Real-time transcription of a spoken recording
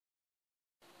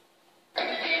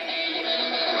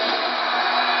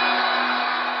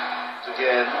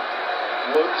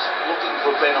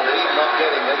for a penalty, not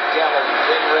getting it. Gallen,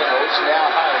 then Reynolds, now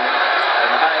Hayne.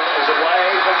 And Hayne is away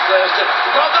from Thurston.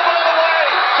 Got the ball away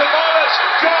to Morris.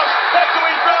 Goss back to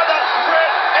his brother,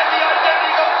 Brett, and the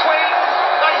identical twins.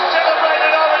 They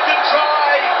celebrated Origin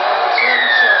try.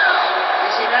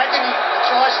 He's in agony, the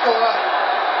try scorer.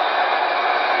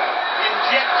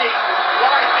 Injecting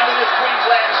life into this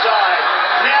Queensland side.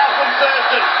 Now from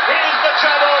Thurston. Here's the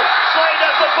trouble.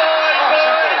 Slater for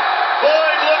Boyd.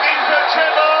 Boyd looking for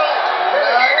trouble.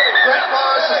 Brett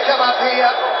Morris has come up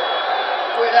here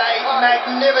with a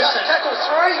magnificent tackle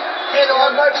 3. Head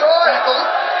on, no try. tackle.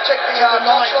 Check the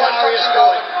Tonight, Darius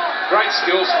Boyd. Great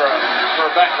skills for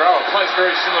a back rower. Plays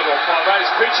very similar to a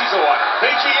 5'8". Peachy's away.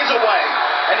 Peachy is away.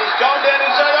 And he's gone down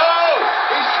inside. Oh!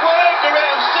 He swerved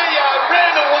around Theo,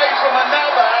 ran away from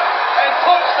another, and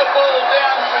puts the ball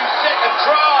down for his second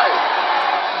try.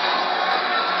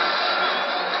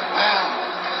 Wow.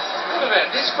 What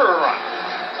about this for a run?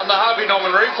 On the Harvey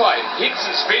Norman replay. Hits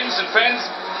and spins and fends.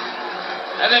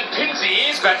 And then pins the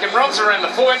ears back and runs around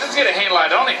the forward. Doesn't get a hand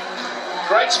load on him.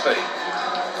 Great speed.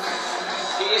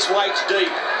 Here's Waits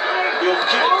deep. He'll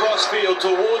kick across field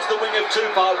towards the wing of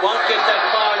Tupou. Won't get that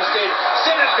far instead.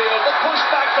 Centre field, the push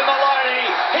back from Maloney.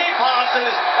 He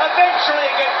passes. Eventually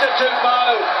it gets to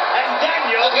Tupou. And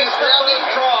Daniel gets the first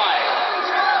try.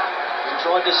 He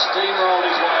tried to steamroll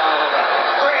his way over.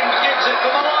 Friend gives it to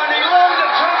Maloney. Long to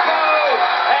Tupou.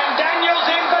 And Daniel's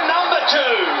in for number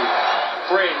 2.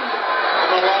 Friend to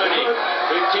Maloney,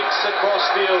 who kicks across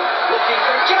field. Looking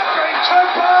for Jeffrey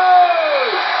Tupou.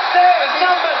 There's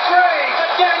number 3 for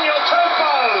Daniel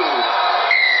Tupou.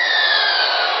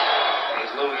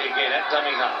 Here's Louis again at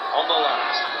dummy half on the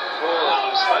last. Oh,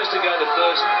 it was supposed to go to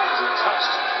first. It was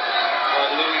touched by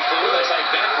Louis forward. They say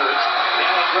backwards.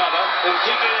 Now a brother. They'll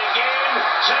kick it again.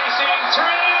 Chasing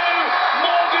through.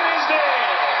 Morgan is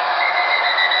there.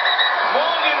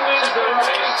 Morgan wins the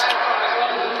race.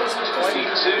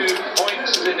 22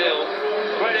 points to 0.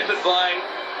 Great effort by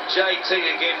JT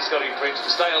again, Scotty Prince, to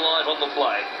stay alive on the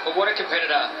play. But what a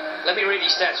competitor. Let me read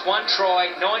his stats. 1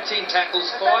 try, 19 tackles,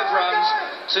 5 runs,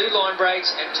 2 line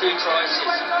breaks and 2 try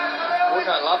assists. Wouldn't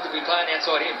I love to be playing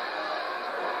outside him?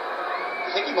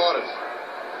 I think he might have.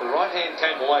 The right hand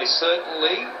came away,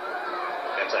 certainly.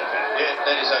 That's okay. Yeah,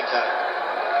 that is okay.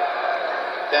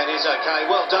 That is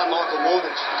okay. Well done, Michael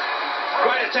Morgan.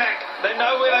 Great attack. They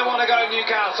know where they want to go,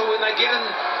 Newcastle, when they get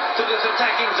into this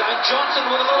attacking zone. Johnson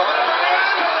with a little bit of money.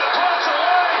 Got it twice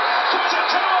away.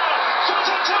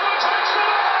 Fuzzatua takes the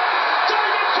line.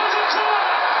 David Fuzzatua.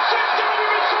 6 game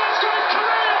of his first great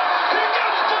career. Here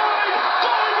comes Boyd.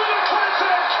 Boyd with a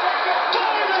classic.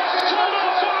 Boyd has pulled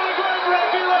off one of the great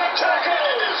rugby league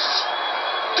tackles.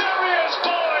 Darius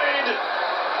Boyd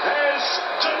has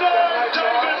denied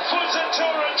David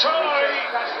Fuzzatua a try.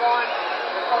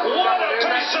 What a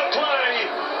piece of play!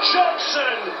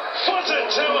 Johnson,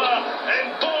 Fuzzatua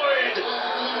and Boyd,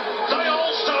 they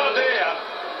all start there.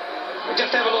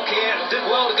 Just have a look here. Did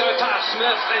well to go past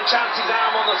Smith and chance his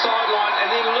arm on the sideline,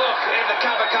 and then look at the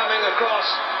cover coming across.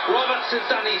 Roberts has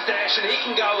done his dash and he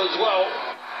can go as well.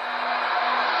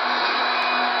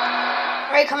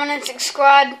 Rate, comment and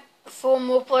subscribe for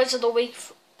more plays of the week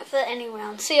for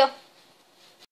anyone. See ya.